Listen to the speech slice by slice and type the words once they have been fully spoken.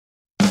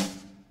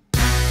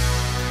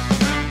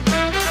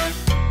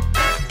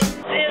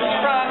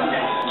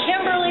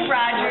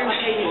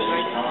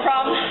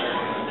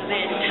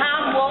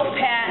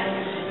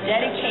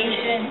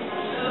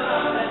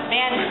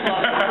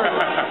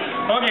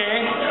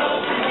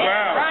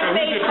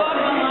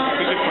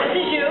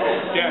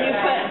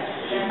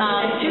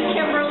To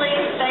Kimberly,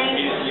 thanks.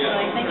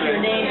 I think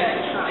your name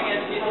is.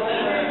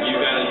 You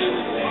gotta do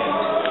the thing.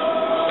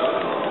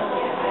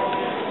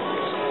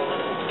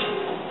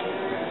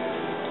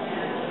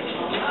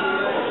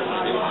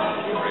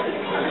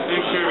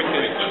 Make sure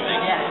everything's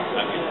done. Yes.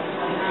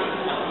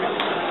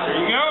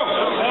 There you go.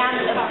 And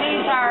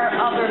these are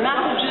other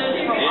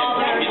messages from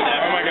other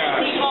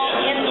people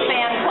in the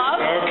fan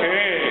club.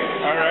 Okay.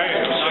 All right.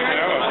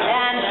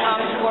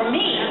 And for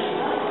me,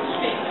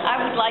 I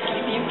would like it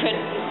if you could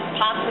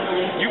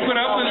possibly. You put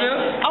up with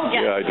this? Oh,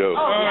 yes. Yeah, I do.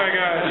 Oh, my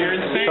God. You're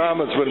insane.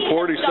 Tom, it's been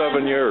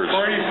 47 years.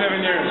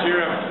 47 years.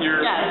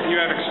 You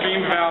have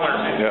extreme valor.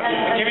 Yeah.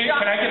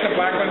 Can I get the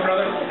black one,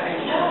 brother?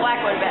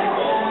 Black one back.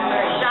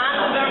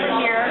 Sean is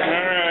over here.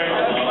 All right.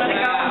 You want to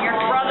go? Your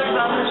brother's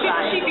on the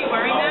side. Should she be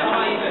wearing that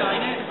while you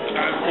sign it?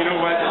 You know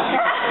what?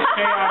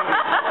 Stay out of it.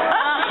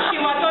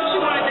 I thought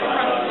she wanted the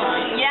front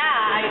line.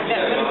 Yeah,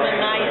 that would have been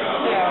nice,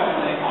 too.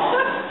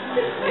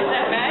 Is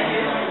that bad?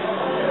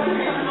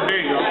 There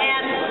you go.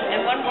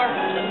 And one more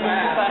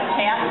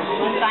tab.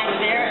 You sign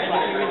there,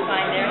 and you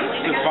sign there.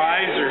 The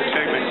visor,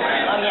 technically.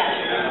 Oh, yes.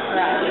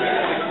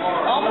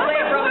 Right. All the way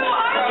from the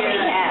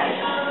pad.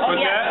 Oh,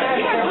 What's yes. that?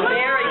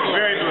 Very good.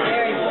 Very good.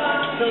 Very good.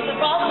 So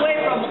it's all the way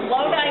from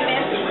Lodi,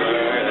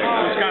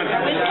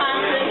 Wisconsin,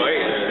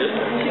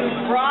 to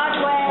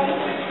Broadway,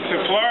 To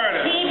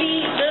Florida.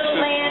 TV, Little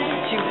Land,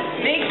 to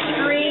big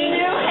screen.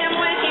 You knew him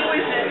when he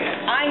was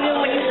I knew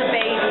when he was a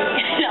baby.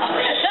 No.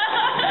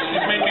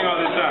 She's making all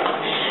this up.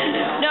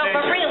 No,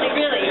 but really.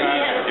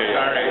 Okay,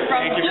 all right.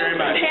 Thank you very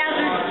much.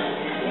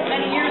 Hazard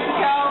many years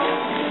ago,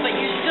 but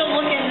you're still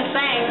looking the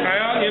same.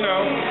 Well, you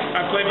know,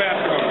 I play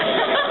basketball.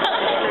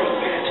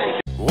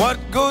 What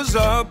goes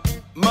up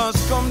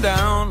must come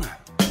down.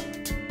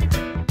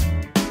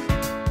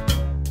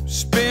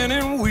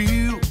 Spinning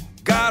wheel,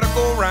 gotta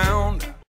go round.